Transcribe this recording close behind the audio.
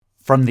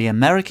From the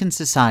American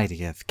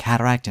Society of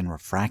Cataract and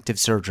Refractive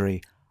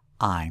Surgery,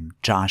 I'm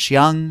Josh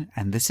Young,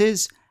 and this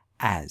is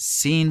As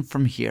Seen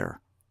From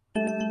Here.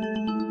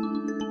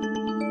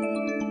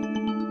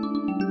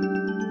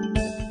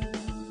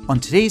 On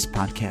today's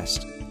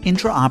podcast,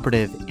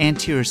 intraoperative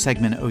anterior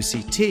segment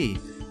OCT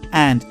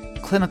and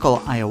clinical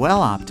IOL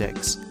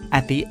optics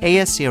at the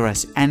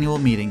ASCRS annual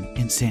meeting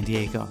in San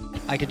Diego.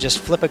 I could just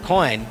flip a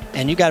coin,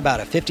 and you got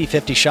about a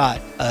 50-50 shot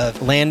of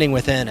landing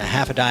within a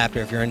half a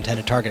diopter of your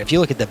intended target. If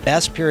you look at the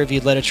best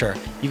peer-reviewed literature,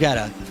 you got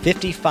a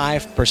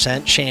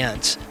 55%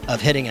 chance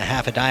of hitting a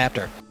half a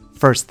diopter.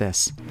 First,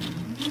 this.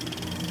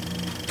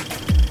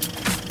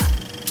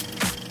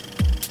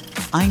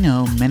 I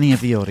know many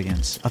of the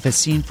audience of As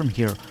Seen From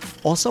Here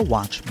also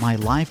watch my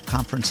live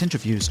conference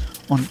interviews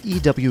on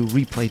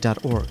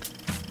ewreplay.org.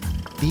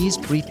 These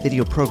brief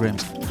video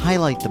programs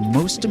highlight the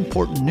most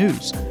important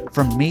news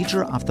from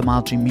major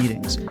ophthalmology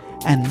meetings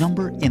and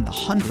number in the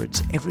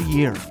hundreds every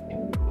year.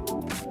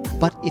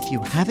 But if you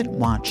haven't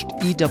watched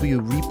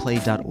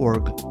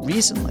ewreplay.org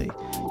recently,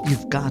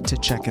 you've got to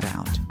check it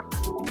out.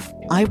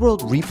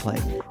 iWorld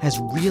Replay has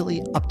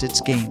really upped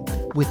its game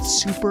with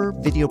super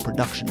video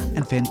production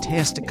and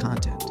fantastic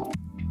content.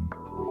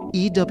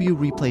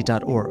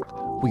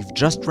 ewreplay.org. We've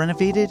just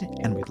renovated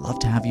and we'd love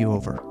to have you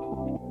over.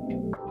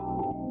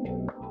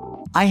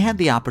 I had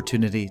the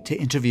opportunity to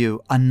interview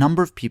a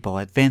number of people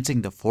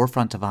advancing the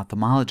forefront of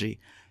ophthalmology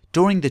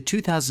during the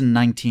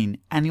 2019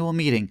 annual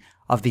meeting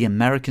of the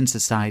American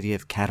Society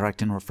of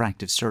Cataract and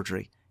Refractive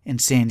Surgery in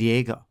San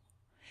Diego.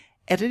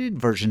 Edited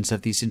versions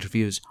of these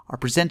interviews are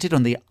presented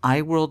on the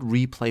iWorld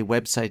Replay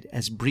website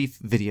as brief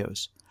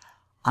videos.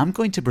 I'm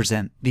going to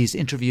present these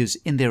interviews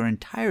in their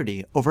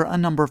entirety over a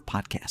number of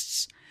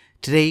podcasts.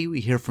 Today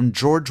we hear from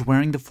George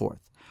Waring IV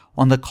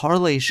on the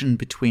correlation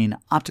between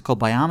optical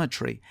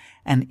biometry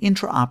and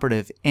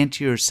intraoperative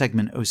anterior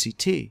segment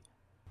OCT,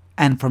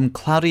 and from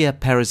Claudia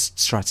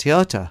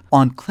Perez-Straziota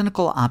on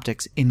clinical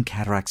optics in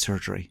cataract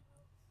surgery.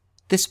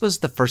 This was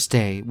the first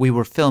day we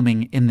were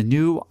filming in the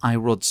new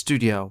iWorld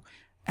studio,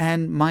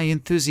 and my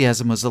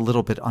enthusiasm was a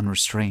little bit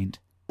unrestrained.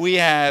 We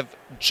have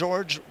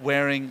George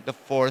Waring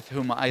IV,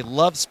 whom I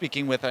love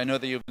speaking with. I know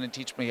that you're going to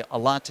teach me a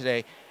lot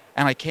today,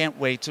 and I can't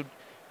wait. So,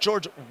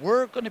 George,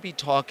 we're going to be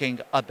talking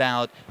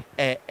about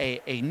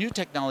a new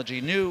technology,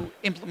 new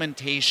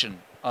implementation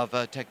of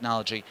a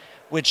technology,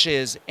 which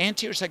is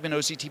anterior segment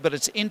OCT, but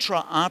it's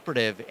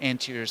intraoperative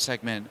anterior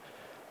segment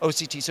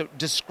OCT. So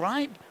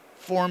describe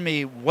for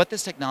me what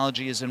this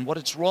technology is and what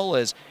its role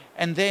is.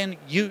 And then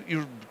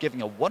you're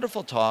giving a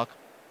wonderful talk,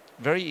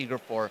 very eager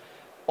for,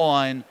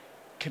 on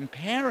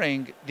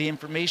comparing the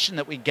information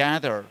that we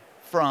gather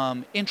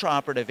from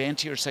intraoperative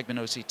anterior segment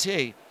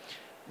OCT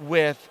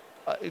with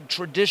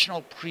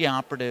traditional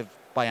preoperative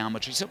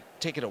biometry. So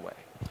take it away.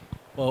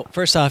 Well,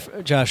 first off,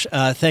 Josh,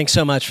 thanks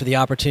so much for the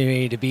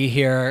opportunity to be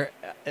here.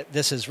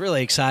 This is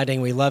really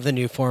exciting. We love the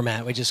new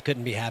format. We just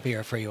couldn't be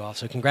happier for you all.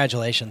 So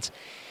congratulations.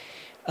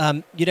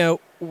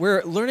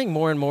 We're learning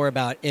more and more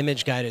about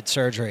image-guided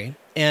surgery.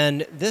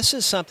 And this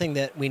is something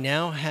that we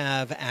now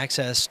have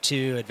access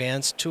to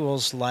advanced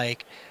tools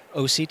like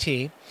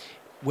OCT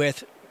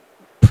with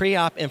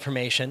pre-op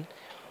information,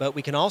 but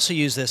we can also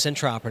use this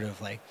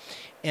intraoperatively.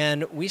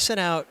 And we set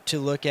out to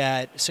look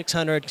at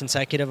 600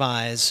 consecutive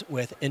eyes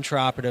with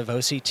intraoperative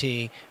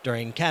OCT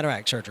during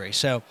cataract surgery.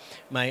 So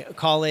my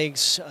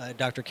colleagues,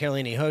 Dr.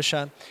 Carolini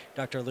Hosha,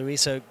 Dr.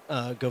 Luisa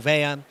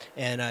Govea,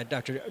 and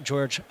Dr.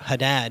 George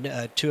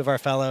Haddad, two of our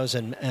fellows,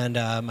 and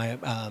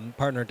my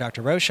partner,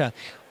 Dr. Rocha,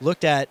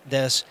 looked at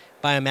this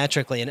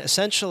biometrically. And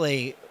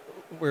essentially,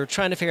 we're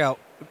trying to figure out,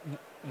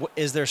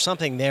 is there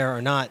something there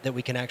or not that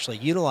we can actually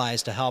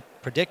utilize to help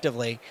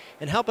predictively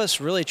and help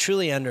us really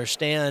truly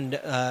understand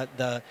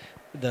the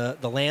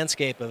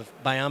landscape of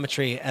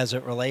biometry as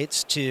it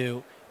relates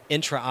to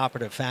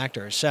intraoperative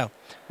factors. So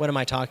what am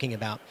I talking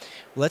about?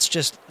 Let's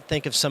just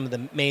think of some of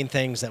the main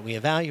things that we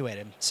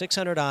evaluated.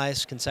 600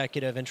 eyes,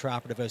 consecutive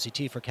intraoperative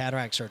OCT for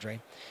cataract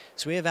surgery.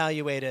 So we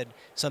evaluated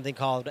something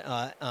called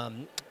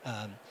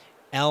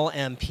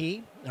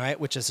LMP, all right,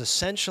 which is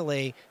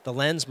essentially the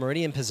lens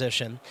meridian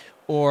position,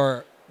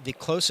 or the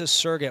closest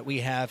surrogate we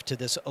have to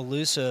this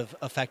elusive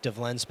effective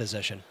lens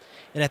position.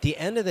 And at the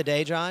end of the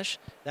day, Josh,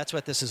 that's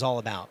what this is all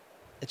about.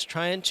 It's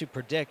trying to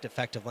predict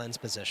effective lens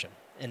position.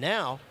 And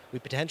now we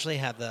potentially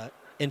have the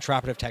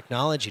intraoperative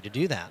technology to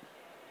do that.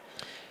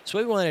 So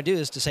what we want to do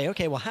is to say,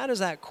 okay, well, how does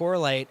that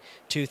correlate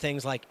to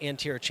things like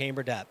anterior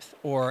chamber depth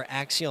or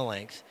axial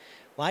length?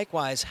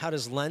 Likewise, how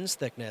does lens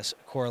thickness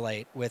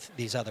correlate with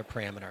these other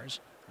parameters?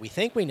 We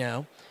think we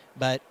know,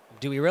 but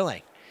do we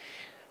really?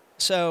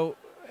 So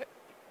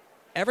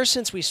ever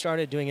since we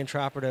started doing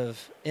intraoperative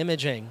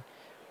imaging,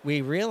 we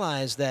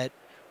realized that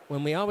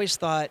when we always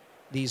thought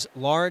these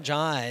large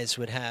eyes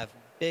would have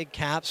big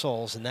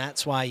capsules, and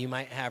that's why you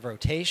might have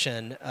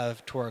rotation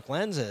of toric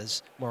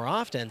lenses more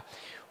often,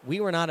 we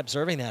were not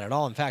observing that at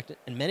all. In fact,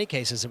 in many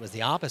cases, it was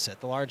the opposite.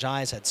 The large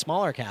eyes had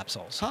smaller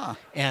capsules,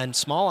 and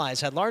small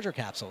eyes had larger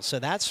capsules. So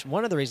that's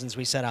one of the reasons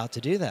we set out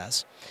to do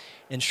this.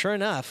 And sure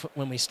enough,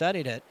 when we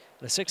studied it,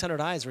 the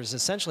 600 eyes, there was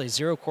essentially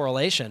zero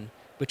correlation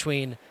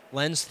between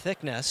lens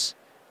thickness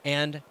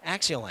and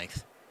axial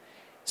length.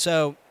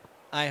 So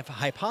I have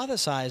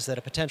hypothesized that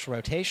a potential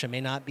rotation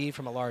may not be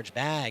from a large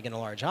bag in a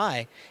large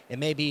eye. It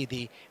may be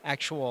the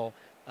actual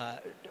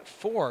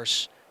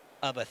force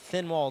of a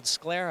thin-walled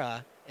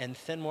sclera and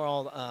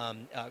thin-walled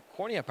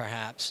cornea,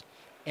 perhaps,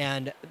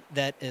 and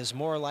that is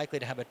more likely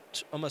to have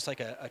almost like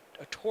a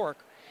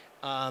torque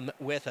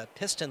with a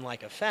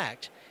piston-like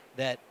effect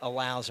that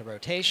allows a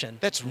rotation.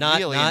 That's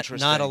really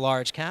interesting. Not a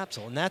large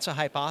capsule, and that's a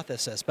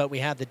hypothesis, but we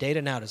have the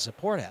data now to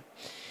support it.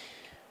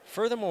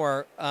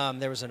 Furthermore,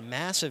 there was a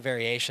massive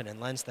variation in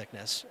lens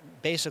thickness,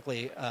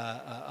 basically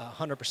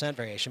 100%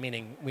 variation,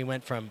 meaning we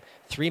went from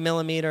 3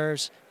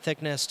 millimeters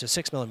thickness to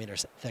 6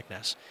 millimeters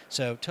thickness.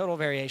 So total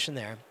variation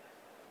there.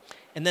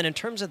 And then in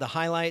terms of the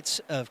highlights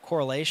of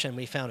correlation,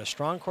 we found a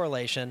strong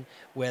correlation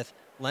with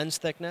lens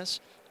thickness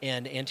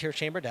and anterior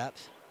chamber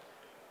depth,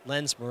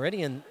 lens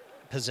meridian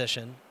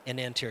position, and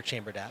anterior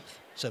chamber depth.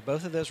 So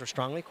both of those were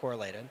strongly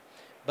correlated,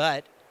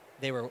 but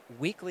they were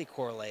weakly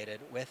correlated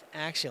with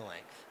axial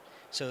length.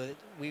 So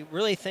we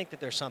really think that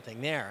there's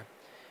something there.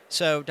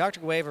 So Dr.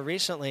 Gueva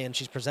recently, and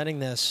she's presenting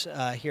this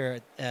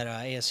here at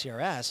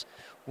ASCRS,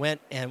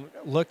 went and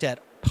looked at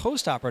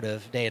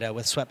postoperative data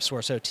with swept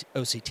source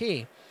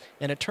OCT,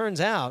 and it turns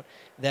out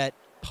that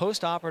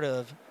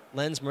postoperative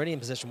lens meridian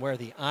position, where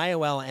the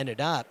IOL ended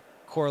up,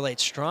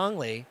 correlates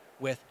strongly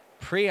with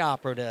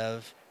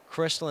preoperative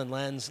crystalline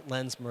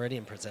lens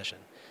meridian position.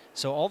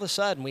 So all of a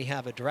sudden, we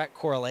have a direct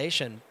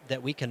correlation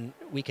that we can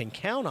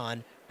count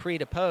on pre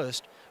to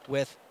post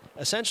with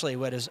essentially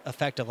what is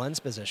effective lens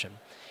position.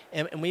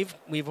 And we've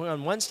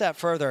gone one step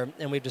further,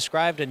 and we've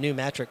described a new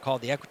metric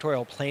called the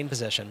equatorial plane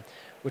position,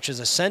 which is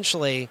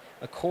essentially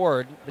a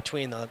chord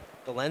between the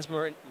lens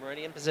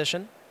meridian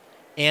position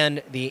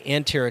and the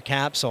anterior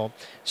capsule.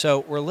 So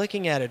we're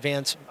looking at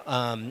advanced,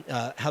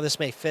 how this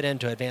may fit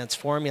into advanced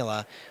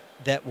formula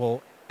that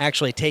will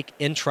actually take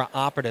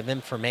intraoperative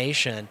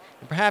information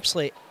and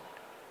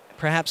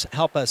perhaps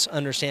help us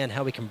understand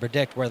how we can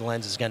predict where the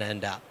lens is going to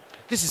end up.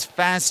 This is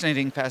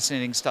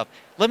fascinating stuff.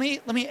 Let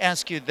me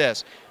ask you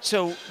this.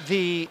 So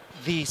the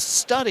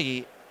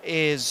study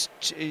is,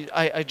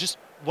 I just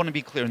want to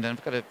be clear, and then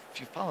I've got a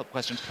few follow-up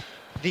questions.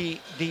 The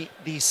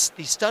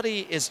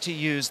study is to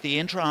use the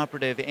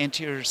intraoperative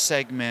anterior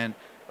segment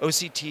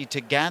OCT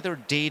to gather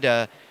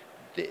data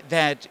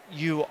that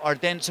you are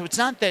then. So it's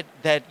not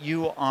that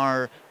you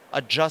are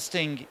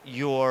adjusting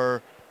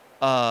your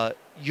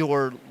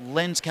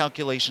lens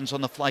calculations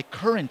on the fly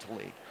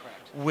currently.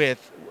 Correct.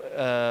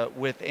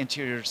 With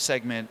anterior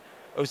segment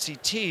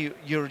OCT,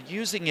 you're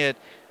using it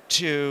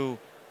to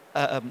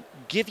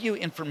give you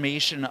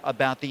information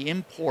about the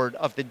import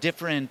of the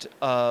different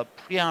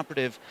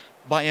preoperative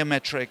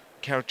biometric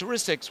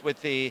characteristics,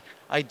 with the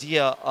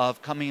idea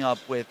of coming up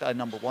with,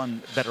 number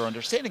one, better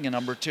understanding, and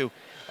number two,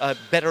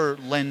 better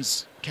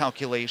lens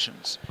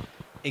calculations.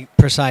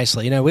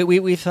 Precisely.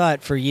 We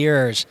thought for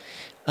years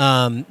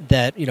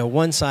that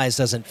one size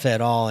doesn't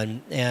fit all,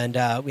 and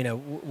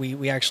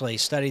we actually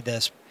studied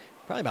this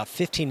probably about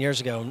 15 years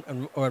ago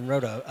and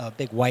wrote a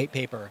big white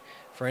paper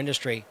for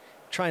industry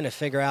trying to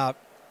figure out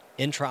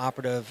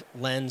intraoperative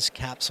lens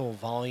capsule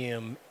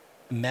volume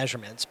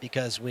measurements,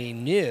 because we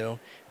knew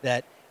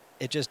that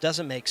it just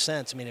doesn't make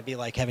sense. I mean, it'd be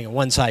like having a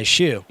one-size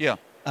shoe. Yeah.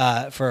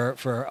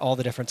 For all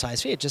the different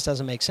size feet. It just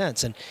doesn't make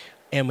sense.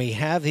 And we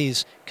have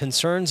these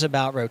concerns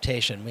about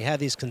rotation. We have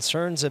these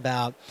concerns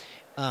about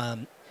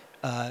our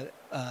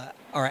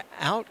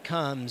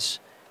outcomes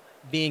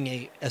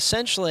being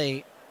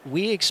essentially,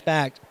 we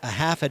expect a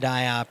half a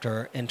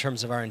diopter in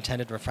terms of our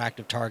intended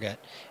refractive target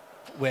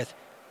with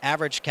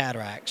average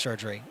cataract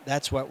surgery.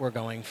 That's what we're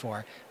going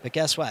for. But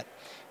guess what?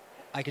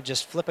 I could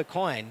just flip a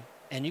coin,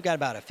 and you got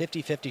about a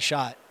 50-50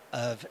 shot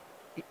of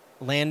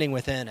landing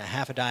within a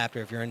half a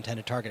diopter of your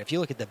intended target. If you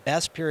look at the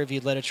best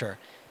peer-reviewed literature,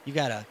 you've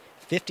got a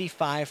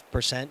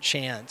 55%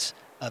 chance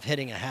of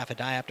hitting a half a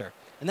diopter.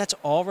 And that's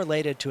all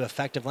related to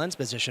effective lens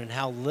position and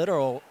how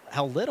little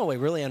we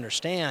really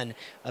understand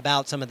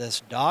about some of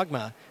this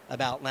dogma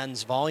about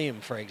lens volume,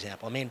 for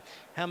example. I mean,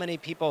 how many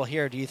people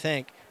here do you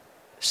think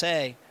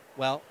say,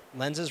 well,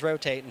 lenses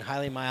rotate in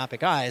highly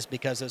myopic eyes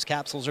because those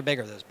capsules are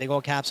bigger, those big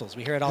old capsules?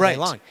 We hear it all day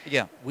long.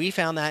 Yeah. We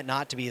found that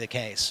not to be the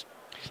case.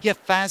 Yeah,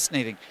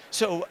 fascinating.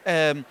 So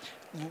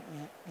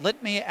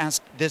let me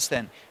ask this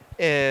then.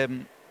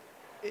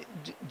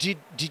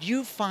 Did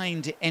you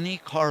find any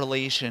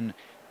correlation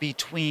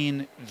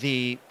between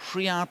the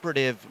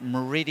preoperative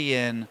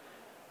meridian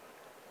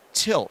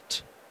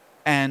tilt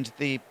and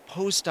the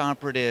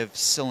postoperative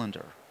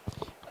cylinder?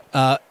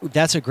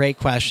 That's a great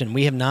question.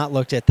 We have not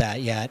looked at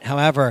that yet.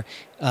 However,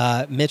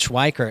 Mitch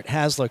Weichert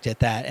has looked at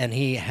that, and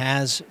he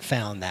has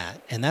found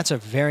that. And that's a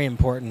very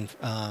important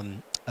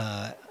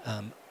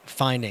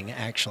finding,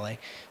 actually.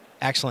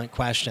 Excellent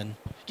question.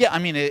 Yeah, I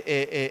mean,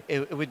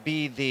 it would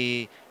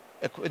be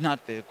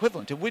not the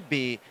equivalent. It would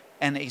be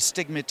an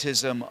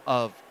astigmatism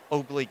of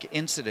oblique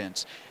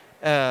incidence.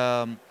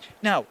 Now,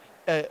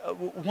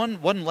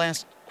 one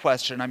last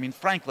question. I mean,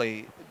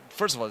 frankly,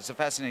 first of all, it's a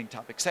fascinating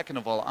topic. Second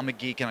of all, I'm a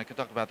geek, and I could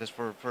talk about this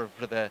for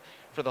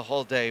the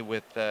whole day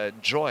with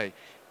joy.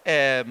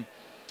 So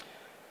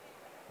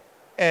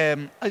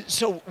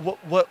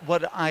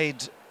what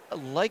I'd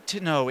like to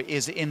know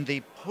is, in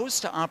the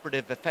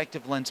post-operative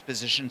effective lens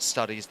position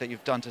studies that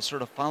you've done to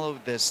sort of follow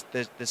this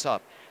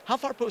up, how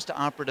far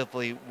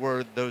post-operatively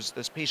were those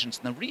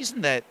patients? And the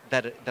reason that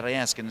I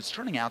ask, and it's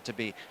turning out to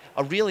be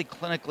a really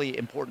clinically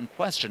important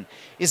question,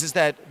 is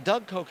that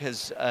Doug Koch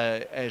has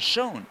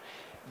shown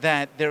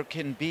that there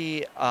can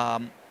be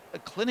a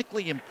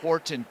clinically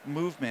important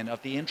movement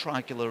of the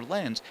intraocular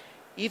lens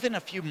even a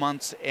few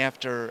months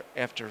after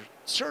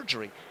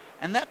surgery.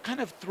 And that kind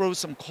of throws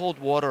some cold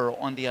water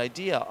on the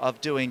idea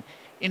of doing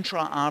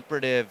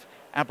intraoperative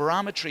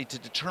aberrometry to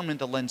determine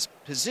the lens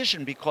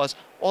position, because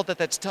all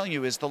that's telling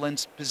you is the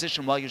lens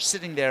position while you're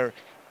sitting there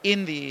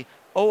in the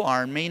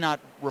OR may not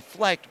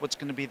reflect what's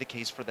going to be the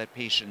case for that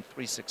patient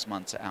 3-6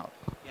 months out.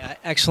 Yeah,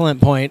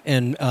 excellent point,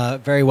 and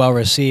very well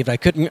received. I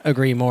couldn't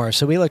agree more.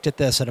 So we looked at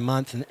this at a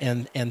month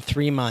and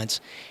 3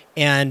 months,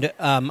 and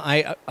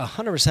I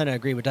 100%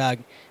 agree with Doug,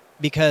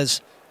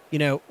 because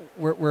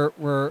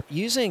we're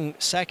using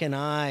second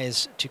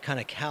eyes to kind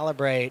of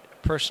calibrate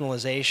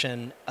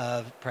personalization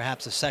of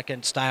perhaps a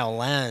second style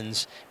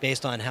lens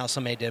based on how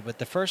somebody did with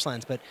the first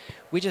lens, but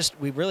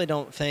we really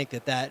don't think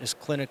that is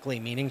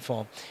clinically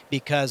meaningful,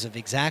 because of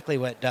exactly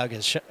what Doug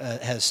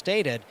has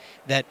stated,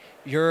 that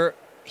your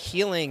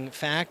healing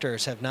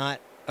factors have not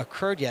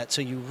occurred yet,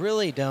 so you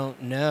really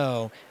don't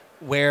know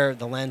where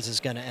the lens is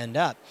going to end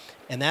up.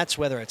 And that's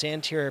whether it's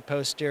anterior,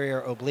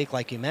 posterior, oblique,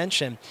 like you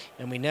mentioned.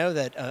 And we know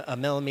that a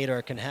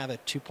millimeter can have a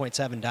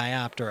 2.7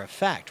 diopter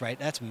effect, right?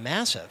 That's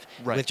massive,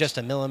 right, with just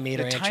a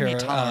millimeter anterior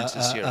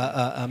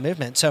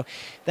movement. So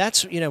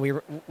that's, we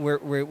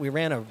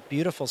ran a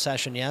beautiful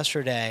session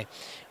yesterday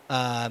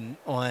on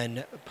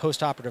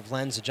postoperative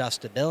lens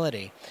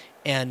adjustability.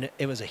 And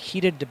it was a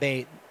heated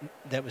debate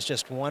that was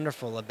just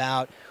wonderful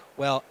about,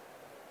 well,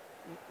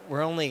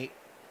 we're only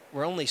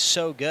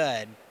so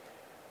good,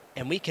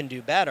 and we can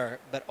do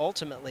better, but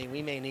ultimately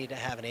we may need to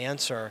have an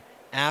answer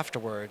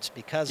afterwards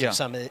because of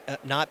some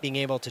not being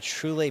able to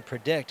truly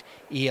predict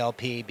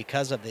ELP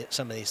because of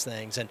some of these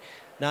things, and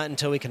not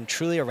until we can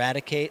truly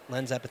eradicate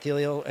lens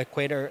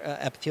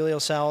epithelial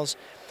cells,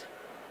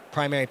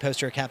 primary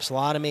posterior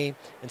capsulotomy,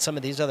 and some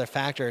of these other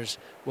factors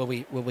will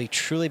we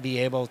truly be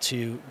able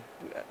to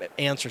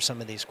answer some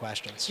of these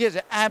questions. Yes,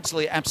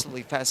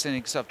 absolutely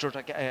fascinating stuff, George.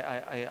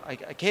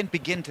 I can't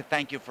begin to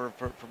thank you for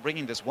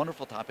bringing this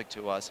wonderful topic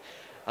to us.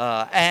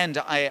 And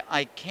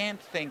I can't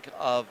think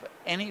of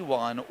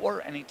anyone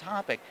or any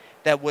topic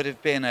that would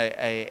have been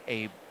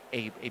a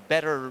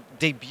better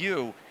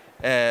debut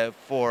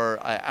for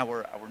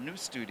our new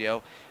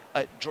studio.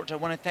 George, I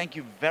want to thank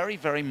you very,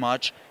 very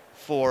much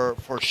for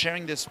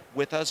sharing this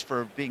with us,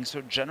 for being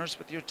so generous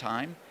with your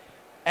time.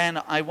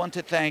 And I want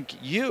to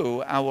thank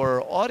you,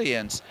 our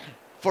audience,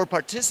 for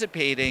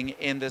participating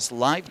in this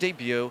live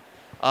debut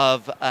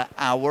of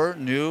our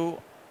new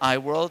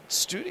iWorld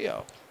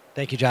studio.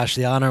 Thank you, Josh.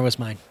 The honor was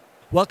mine.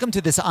 Welcome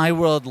to this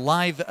iWorld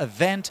live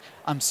event.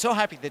 I'm so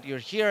happy that you're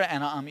here,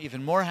 and I'm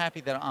even more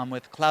happy that I'm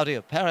with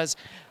Claudia Perez.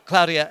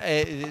 Claudia,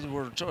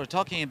 we're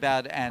talking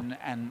about an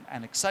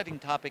exciting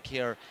topic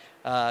here,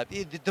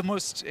 the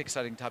most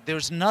exciting topic.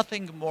 There's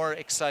nothing more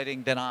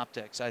exciting than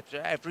optics.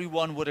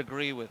 Everyone would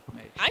agree with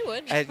me. I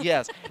would.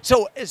 Yes.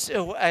 So this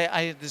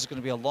is going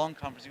to be a long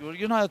conversation.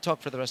 You're not going to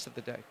talk for the rest of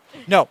the day.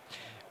 No.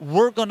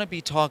 We're going to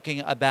be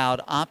talking about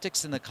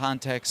optics in the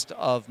context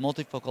of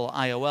multifocal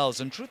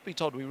IOLs. And truth be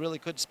told, we really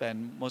could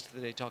spend most of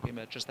the day talking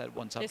about just that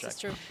one subject. This is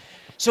true.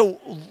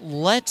 So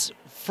let's,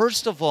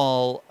 first of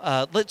all,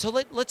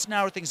 let's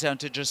narrow things down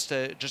to just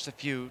a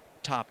few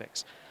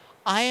topics.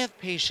 I have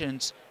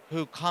patients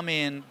who come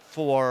in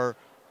for,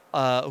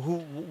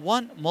 who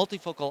want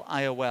multifocal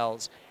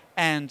IOLs,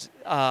 and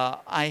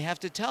I have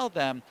to tell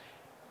them,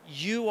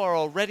 you are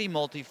already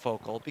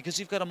multifocal because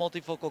you've got a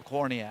multifocal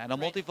cornea, and a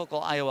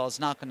multifocal IOL is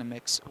not going to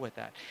mix with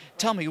that. Right.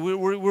 Tell me, we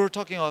were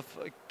talking off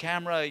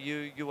camera.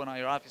 You and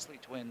I are obviously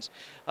twins.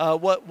 How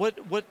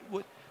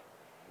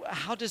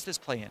does this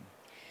play in?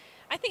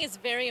 I think it's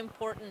very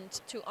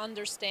important to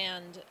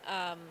understand,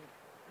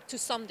 to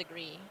some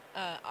degree,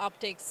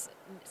 optics,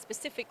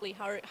 specifically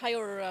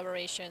higher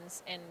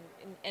aberrations,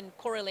 and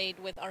correlate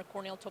with our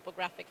corneal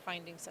topographic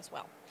findings as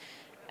well.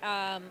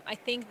 I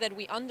think that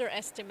we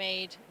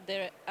underestimate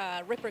the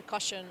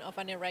repercussion of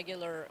an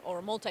irregular,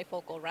 or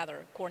multifocal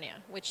rather,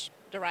 cornea, which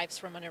derives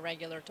from an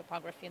irregular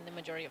topography in the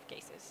majority of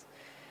cases.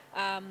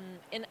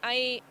 And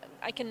I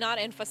cannot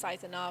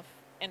emphasize enough,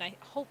 and I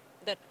hope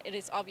that it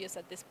is obvious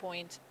at this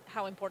point,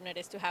 how important it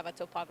is to have a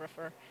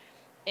topographer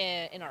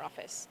in our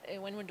office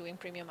when we're doing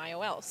premium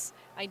IOLs.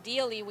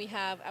 Ideally, we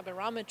have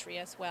aberrometry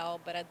as well,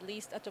 but at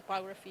least a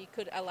topography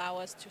could allow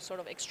us to sort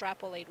of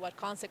extrapolate what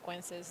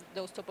consequences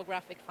those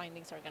topographic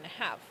findings are going to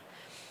have.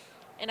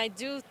 And I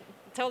do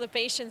tell the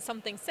patient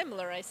something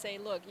similar. I say,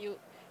 look,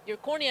 your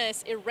cornea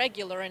is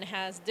irregular and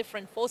has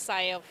different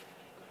foci of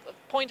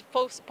point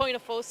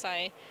of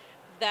foci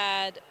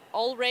that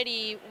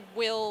already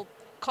will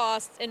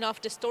cause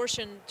enough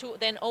distortion to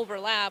then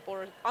overlap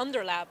or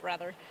underlap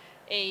rather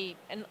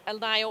an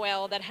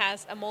IOL that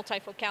has a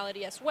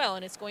multifocality as well,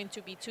 and it's going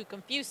to be too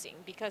confusing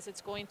because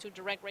it's going to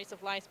direct rays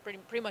of light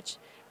pretty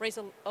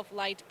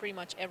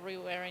much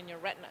everywhere in your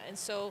retina. And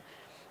so,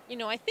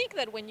 I think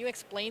that when you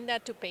explain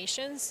that to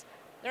patients,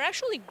 they're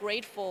actually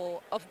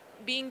grateful of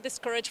being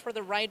discouraged for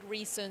the right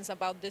reasons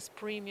about this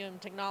premium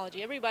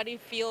technology. Everybody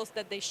feels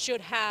that they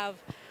should have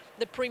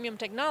the premium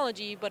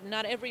technology, but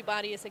not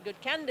everybody is a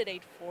good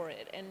candidate for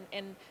it.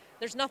 And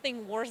there's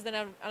nothing worse than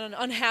an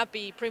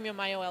unhappy premium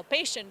IOL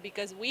patient,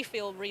 because we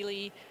feel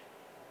really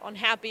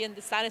unhappy and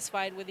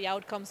dissatisfied with the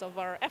outcomes of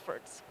our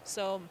efforts.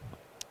 So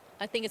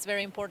I think it's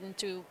very important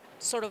to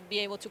sort of be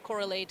able to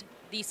correlate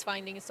these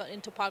findings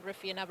in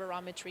topography and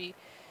aberrometry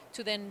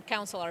to then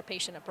counsel our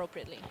patient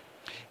appropriately.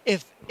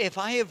 If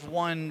I have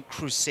one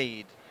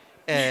crusade,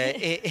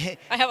 I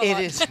have a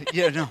lot.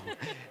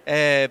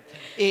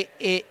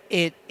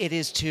 It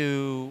is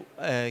to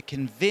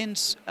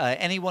convince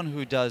anyone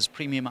who does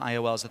premium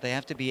IOLs that they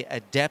have to be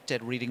adept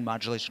at reading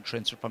modulation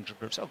transfer function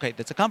curves. Okay,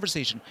 that's a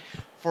conversation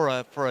for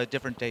a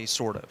different day,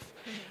 sort of.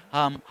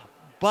 Mm-hmm.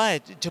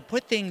 But to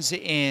put things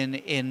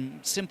in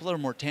simpler,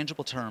 more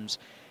tangible terms,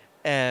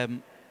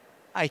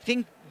 I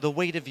think the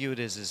way to view it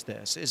is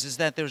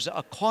that there's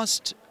a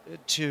cost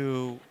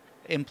to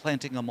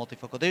implanting a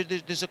multifocal.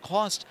 There's a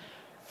cost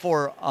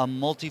for a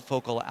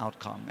multifocal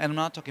outcome, and I'm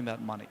not talking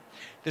about money.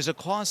 There's a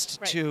cost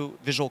to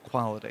visual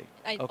quality.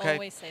 I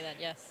always say that,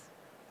 yes.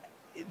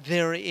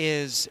 There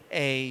is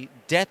a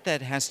debt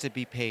that has to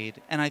be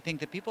paid, and I think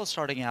that people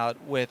starting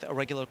out with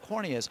irregular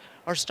corneas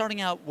are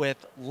starting out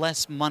with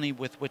less money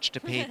with which to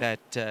pay that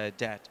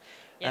debt.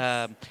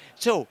 Yes.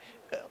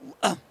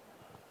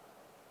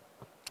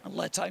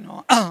 I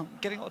know I'm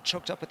getting a little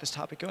choked up with this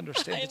topic. You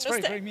understand? It's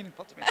very, very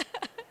meaningful to me.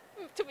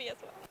 To me as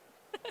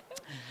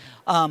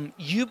well.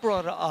 You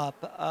brought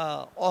up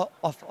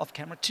off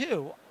camera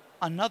too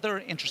another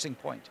interesting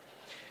point.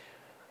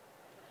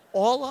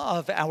 All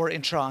of our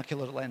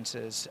intraocular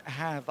lenses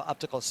have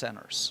optical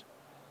centers.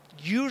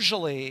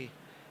 Usually,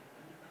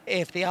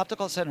 if the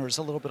optical center is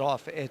a little bit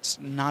off, it's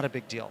not a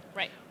big deal.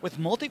 Right. With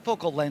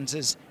multifocal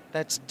lenses,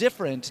 that's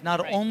different,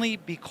 not only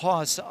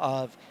because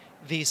of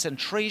the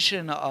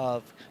centration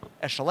of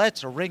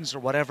echelettes or rings or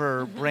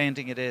whatever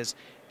branding it is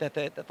that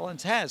the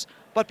lens has,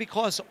 but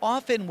because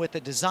often with the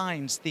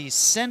designs, the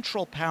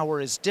central power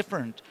is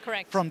different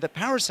from the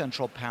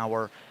paracentral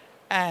power,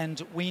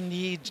 and we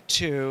need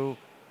to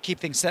keep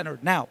things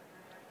centered. Now,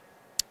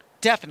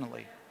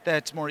 definitely,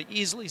 that's more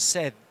easily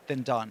said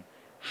than done.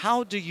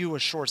 How do you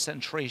assure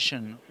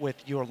centration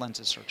with your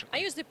lenses surgically?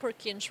 I use the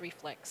Purkinje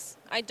reflex.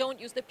 I don't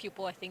use the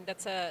pupil. I think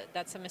that's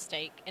a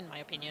mistake, in my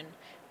opinion,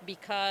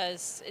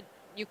 because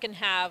you can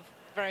have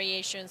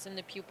variations in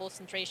the pupil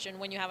centration.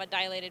 When you have a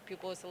dilated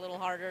pupil, it's a little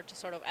harder to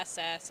sort of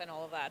assess and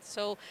all of that.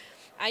 So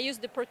I use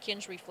the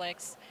Purkinje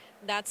reflex.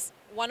 That's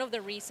one of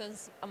the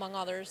reasons, among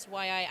others,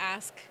 why I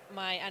ask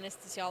my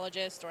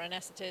anesthesiologist or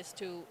anesthetist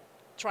to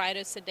try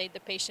to sedate the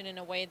patient in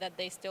a way that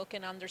they still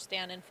can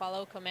understand and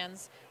follow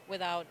commands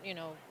without,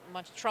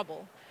 much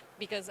trouble.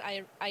 Because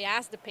I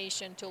ask the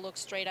patient to look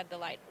straight at the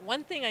light.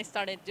 One thing I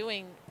started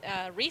doing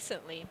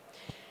recently,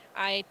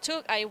 I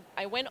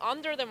went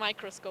under the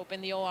microscope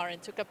in the OR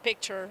and took a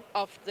picture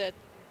of the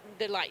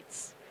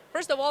lights.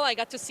 First of all, I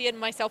got to see it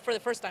myself for the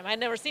first time. I'd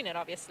never seen it,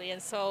 obviously.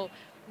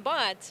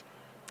 But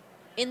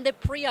in the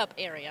pre-op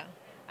area,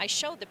 I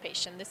showed the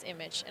patient this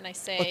image, and I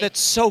say, "Oh, that's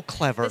so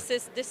clever.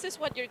 This is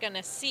what you're going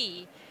to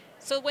see."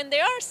 So when they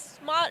are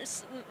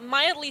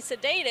mildly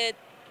sedated,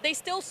 they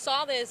still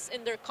saw this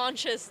in their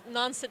conscious,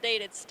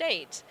 non-sedated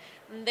state.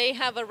 And they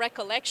have a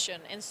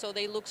recollection, and so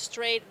they look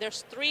straight.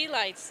 There's 3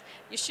 lights.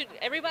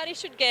 Everybody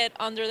should get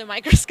under the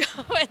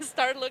microscope and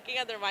start looking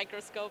at their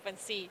microscope and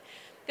see,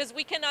 because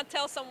we cannot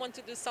tell someone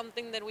to do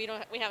something that we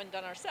haven't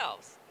done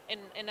ourselves in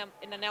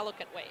an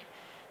eloquent way.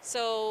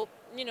 So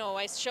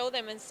I show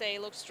them and say,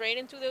 look straight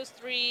into those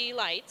 3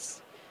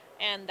 lights,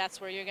 and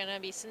that's where you're going to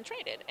be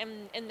centrated.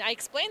 And I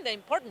explain the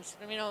importance.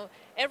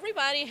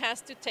 Everybody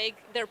has to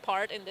take their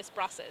part in this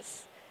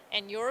process,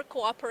 and your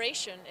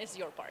cooperation is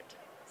your part.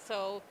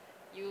 So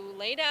you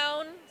lay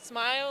down,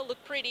 smile,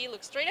 look pretty,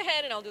 look straight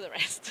ahead, and I'll do the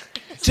rest.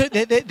 So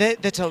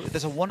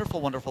that's a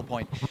wonderful, wonderful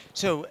point.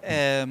 So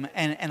and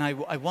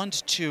I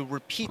want to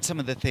repeat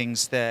some of the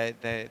things that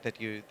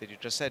you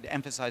just said,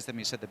 emphasize them.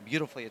 You said them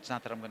beautifully. It's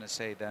not that I'm going to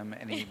say them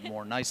any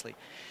more nicely.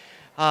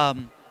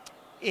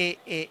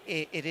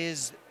 It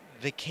is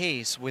the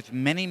case with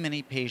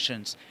many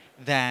patients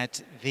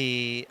that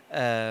the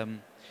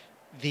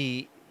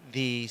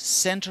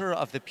center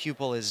of the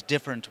pupil is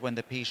different when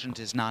the patient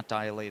is not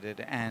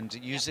dilated, and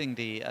using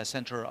the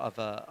center of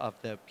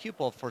the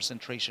pupil for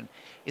centration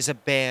is a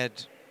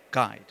bad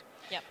guide.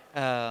 Yep.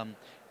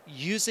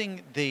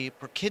 Using the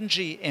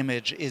Purkinje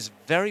image is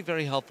very,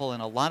 very helpful in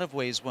a lot of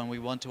ways when we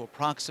want to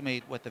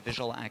approximate what the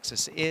visual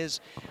axis is.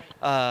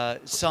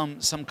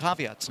 Some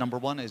caveats. Number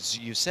one, as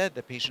you said,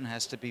 the patient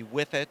has to be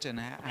with it and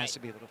has to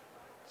be able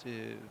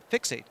to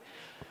fixate.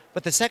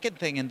 But the second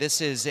thing, and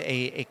this is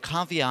a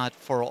caveat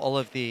for all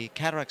of the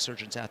cataract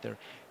surgeons out there,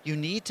 you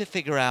need to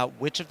figure out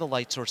which of the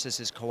light sources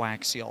is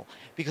coaxial,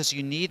 because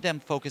you need them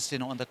focused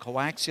in on the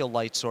coaxial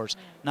light source,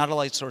 not a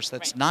light source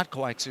that's not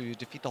coaxial. You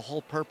defeat the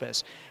whole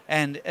purpose.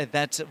 And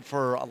that's,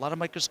 for a lot of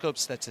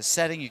microscopes, that's a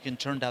setting. You can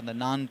turn down the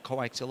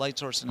non-coaxial light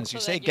source, and as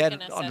you say, get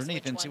it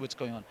underneath and see what's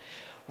going on.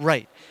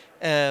 Right.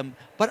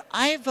 But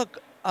I have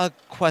a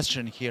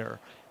question here,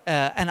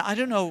 and I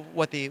don't know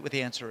what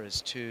the answer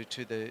is to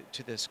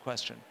this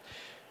question.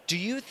 Do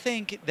you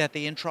think that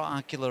the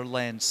intraocular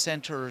lens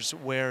centers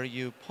where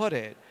you put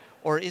it,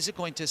 or is it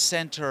going to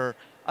center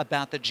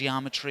about the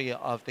geometry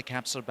of the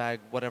capsular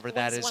bag, whatever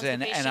that is,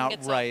 and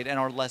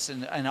our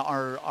lesson and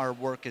our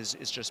work is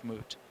just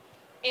moot?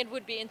 It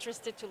would be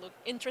interesting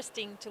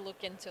to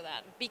look into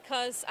that,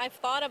 because I've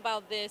thought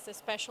about this,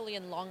 especially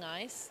in long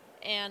eyes,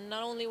 and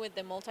not only with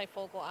the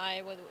multifocal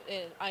eye with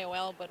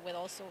IOL, but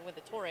also with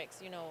the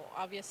torics.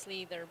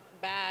 Obviously their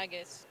bag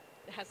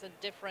has a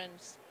different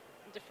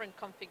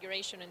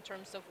configuration in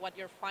terms of what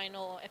your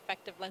final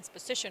effective lens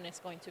position is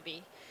going to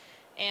be.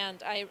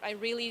 And I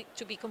really,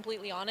 to be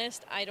completely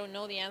honest, I don't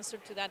know the answer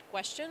to that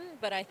question,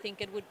 but I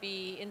think it would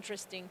be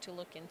interesting to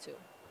look into.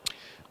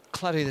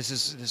 Claudia, this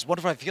is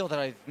wonderful. I feel that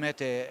I've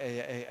met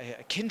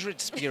a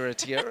kindred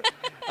spirit here,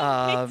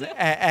 I've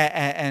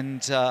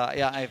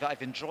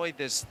enjoyed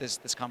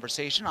this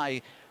conversation.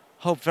 I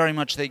hope very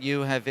much that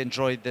you have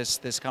enjoyed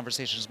this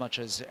conversation as much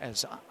as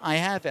I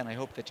have, and I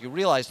hope that you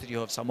realize that you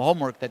have some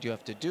homework that you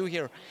have to do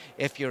here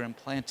if you're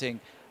implanting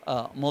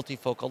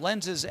multifocal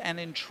lenses. And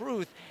in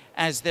truth,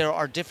 as there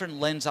are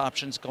different lens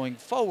options going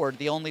forward,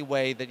 the only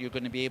way that you're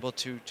going to be able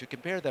to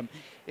compare them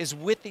is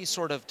with these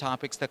sort of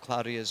topics that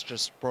Claudia has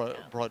just brought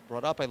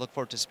up. I look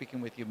forward to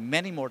speaking with you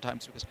many more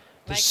times, because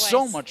there's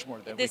so much more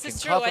that we can cover. This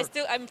is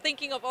true. I'm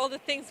thinking of all the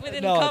things we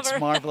didn't cover. No, it's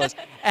marvelous.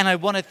 And I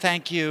want to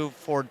thank you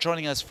for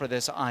joining us for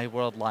this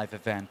iWorld Live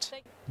event.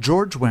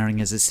 George Waring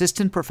is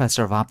Assistant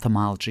Professor of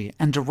Ophthalmology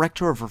and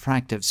Director of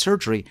Refractive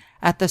Surgery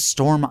at the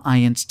Storm Eye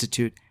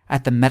Institute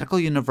at the Medical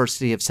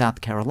University of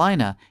South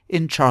Carolina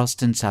in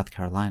Charleston, South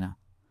Carolina.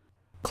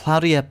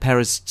 Claudia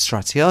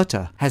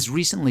Perez-Straziota has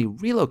recently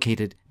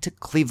relocated to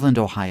Cleveland,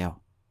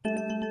 Ohio.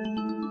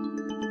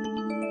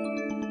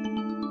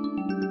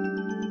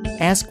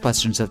 Ask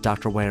questions of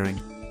Dr.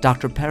 Waring,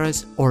 Dr.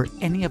 Perez, or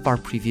any of our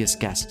previous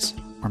guests,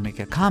 or make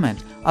a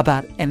comment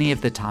about any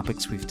of the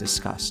topics we've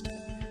discussed.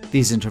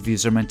 These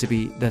interviews are meant to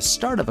be the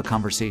start of a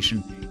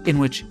conversation in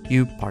which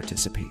you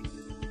participate.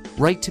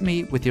 Write to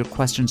me with your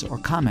questions or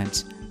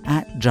comments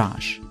at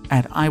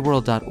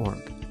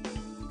josh@iworld.org.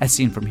 As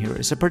Seen From Here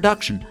is a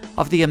production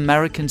of the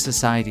American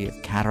Society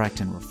of Cataract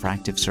and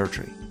Refractive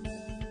Surgery.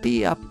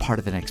 Be a part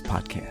of the next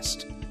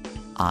podcast.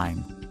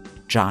 I'm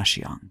Josh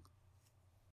Young.